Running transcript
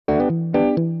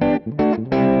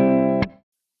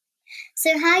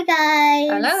So hi guys.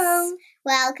 Hello.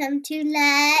 Welcome to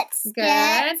Let's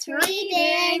Get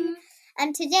Reading.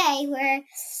 And today we're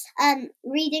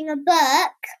reading a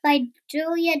book by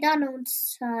Julia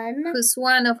Donaldson. Who's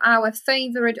one of our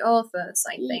favorite authors,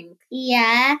 I think.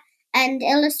 Yeah, and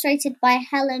illustrated by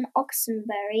Helen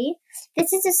Oxenbury.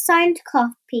 This is a signed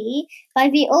copy by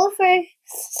the author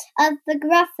of The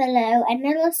Gruffalo and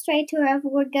illustrator of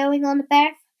We're Going on a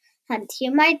Bear Hunt.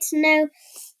 You might know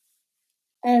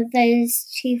those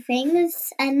two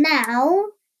things. And now,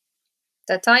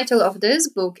 the title of this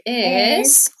book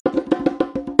is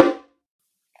The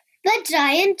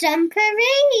Giant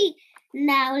Jumperee.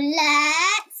 Now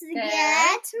let's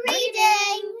get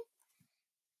reading.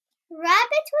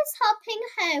 Rabbit was hopping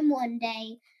home one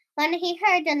day when he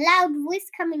heard a loud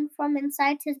voice coming from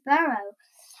inside his burrow.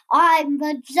 I'm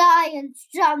the Giant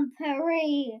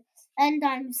Jumperee, and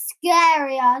I'm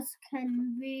scary as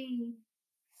can be.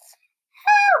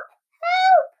 Help!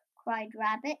 Help! Cried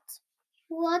Rabbit.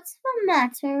 What's the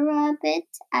matter, Rabbit?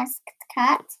 Asked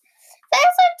Cat. There's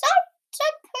a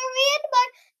jumperee in my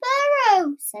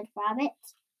burrow, said Rabbit.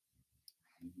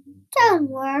 Don't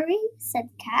worry, said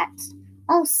Cat.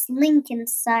 I'll slink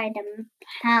inside and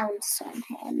pounce on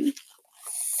him.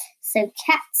 So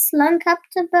Cat slunk up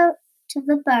to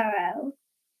the burrow.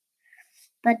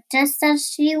 But just as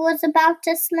she was about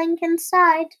to slink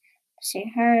inside, she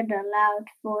heard a loud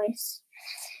voice.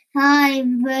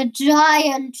 I'm the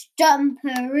Giant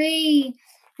Jumperee,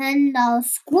 and I'll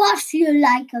squash you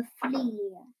like a flea.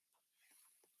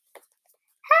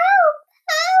 Help!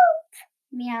 Help!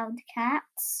 Meowed Cat.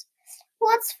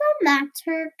 What's the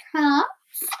matter, Cat?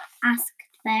 Asked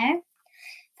Bear.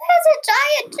 There's a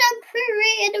giant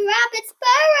jumperee in Rabbit's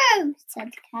burrow,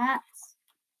 said Cat.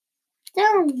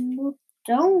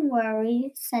 Don't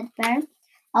worry, said Bear.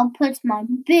 I'll put my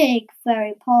big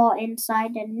furry paw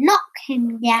inside and knock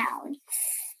him down.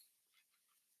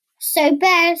 So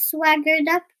Bear swaggered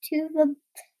up to the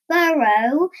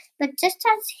burrow, but just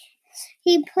as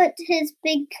he put his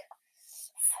big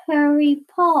furry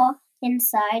paw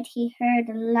inside, he heard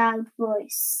a loud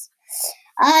voice.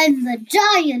 I'm the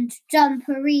Giant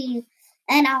Jumperee,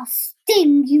 and I'll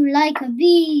sting you like a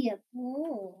bee.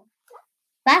 Oh.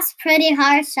 That's pretty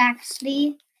harsh,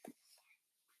 actually.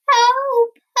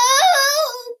 Help!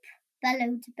 Help!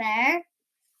 Bellowed Bear.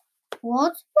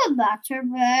 What's the matter,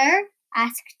 Bear?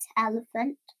 Asked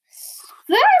Elephant.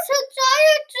 There's a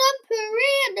giant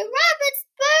jumperee in the rabbit's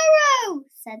burrow,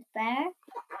 said Bear.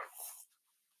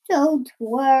 Don't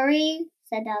worry,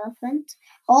 said Elephant.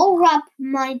 I'll wrap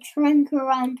my trunk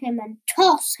around him and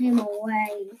toss him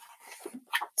away.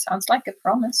 Sounds like a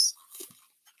promise.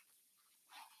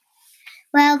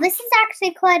 Well, this is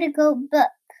actually quite a good book.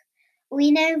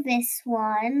 We know this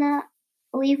one.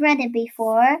 We've read it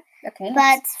before. Okay.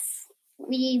 But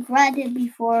we've read it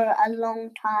before a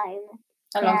long time.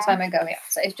 A long time ago, yeah.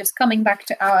 So it's just coming back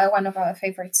to one of our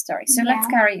favorite stories. So let's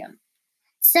carry on.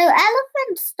 So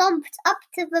Elephant stomped up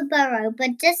to the burrow,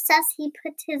 but just as he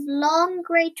put his long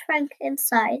grey trunk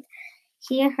inside,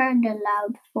 he heard a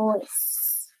loud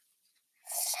voice.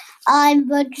 I'm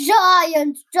the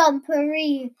Giant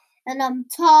Jumperee, and I'm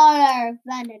taller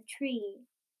than a tree.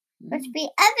 But the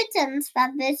evidence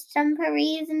that this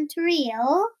jumperee isn't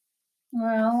real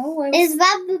is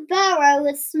that the burrow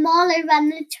is smaller than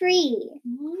the tree.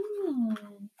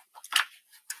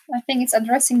 I think it's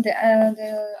addressing the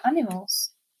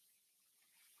animals.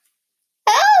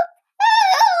 Help!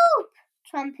 Help!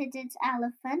 Trumpeted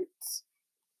Elephant.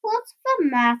 What's the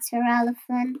matter,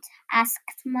 Elephant?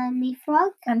 Asked Mummy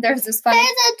Frog. And there's this funny... There's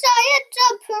a giant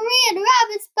jumperee in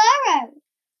Rabbit's burrow.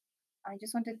 I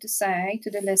just wanted to say to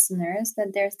the listeners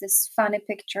that there's this funny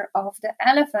picture of the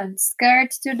elephant scared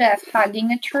to death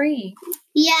hugging a tree.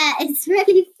 Yeah, it's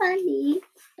really funny.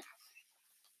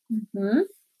 Mm-hmm.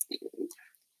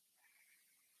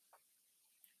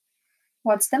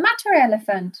 What's the matter,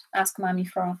 Elephant? Asked Mummy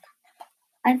Frog.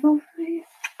 There's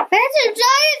a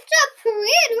giant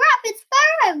jumperee in Rabbit's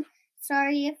burrow.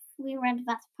 Sorry if we read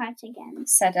that part again,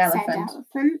 said Elephant.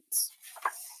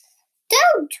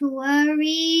 Don't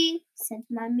worry, said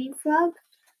Mummy Frog.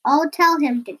 I'll tell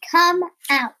him to come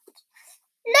out.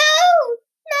 No,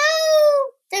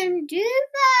 don't do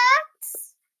that,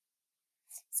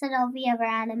 said all the other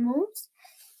animals.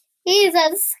 He's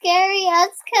as scary as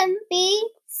can be,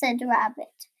 said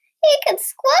Rabbit. He can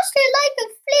squash you like a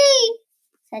flea,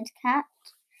 said Cat.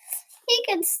 He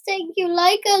can sting you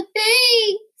like a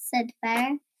bee, said Bear.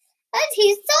 And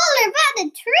he's taller than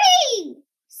a tree,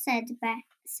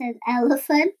 said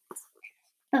Elephant.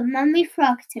 But Mummy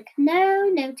Frog took no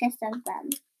notice of them.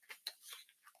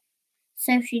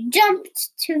 So she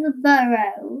jumped to the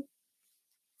burrow.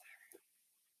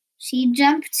 She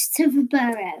jumped to the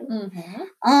burrow. Mm-hmm.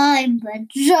 I'm the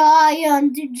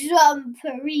giant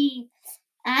jumpery,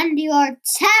 and you're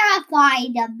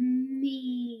terrified of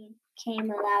me,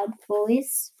 came a loud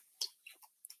voice.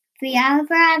 The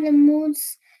other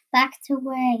animals backed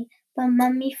away, but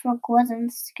Mummy Frog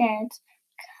wasn't scared.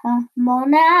 Come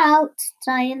on out,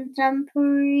 giant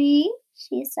jumpery,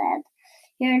 she said.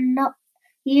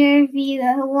 You're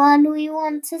the one we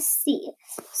want to see.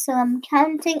 So I'm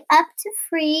counting up to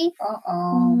 3.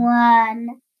 Uh-oh.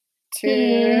 1,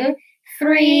 2,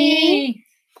 3.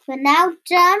 But now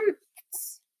jumped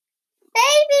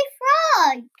Baby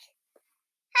Frog.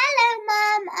 Hello,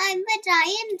 Mom. I'm the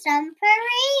giant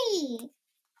jumpery.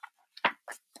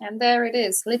 And there it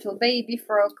is, little baby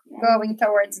frog going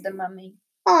towards the mummy.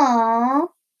 Aww,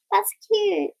 that's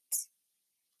cute.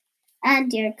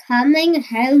 And you're coming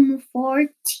home for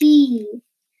tea,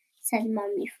 said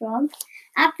Mummy Frog.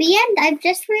 At the end, I've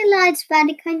just realized that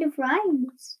it kind of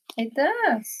rhymes. It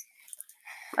does.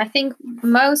 I think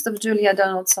most of Julia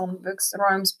Donaldson books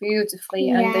rhymes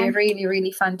beautifully, and they're really,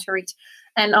 really fun to read.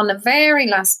 And on the very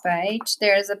last page,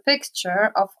 there's a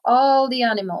picture of all the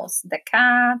animals. The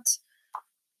cat,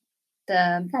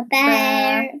 the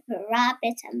bear, the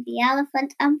rabbit, and the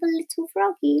elephant, and the little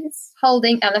froggies.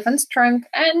 Holding elephant's trunk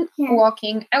and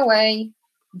walking away,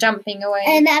 jumping away.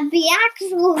 And at the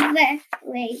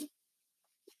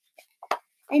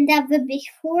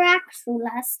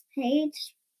last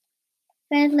page,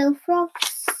 the little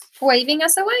frogs. Waving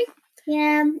us away.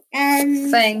 Yeah,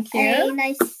 and thank you. A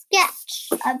nice sketch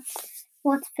of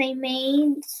what they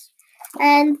made.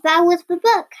 And that was the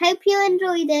book. Hope you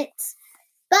enjoyed it.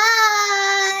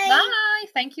 Bye! Bye!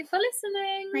 Thank you for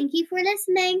listening. Thank you for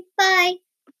listening. Bye!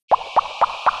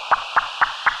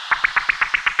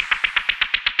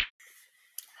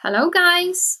 Hello,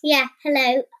 guys. Yeah,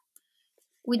 hello.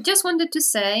 We just wanted to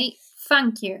say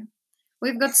thank you.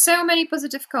 We've got so many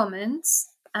positive comments.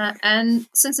 And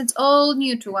since it's all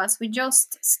new to us, we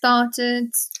just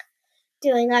started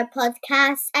doing our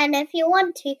podcast. And if you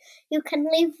want to, you can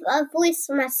leave a voice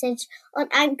message on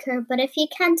Anchor. But if you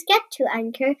can't get to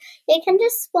Anchor, you can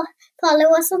just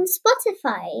follow us on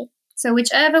Spotify. So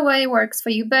whichever way works for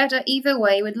you better, either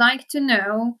way, we'd like to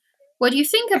know what you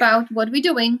think about what we're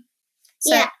doing.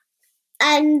 So, yeah.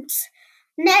 And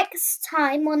next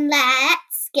time on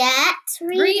Let's Get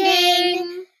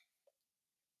Reading.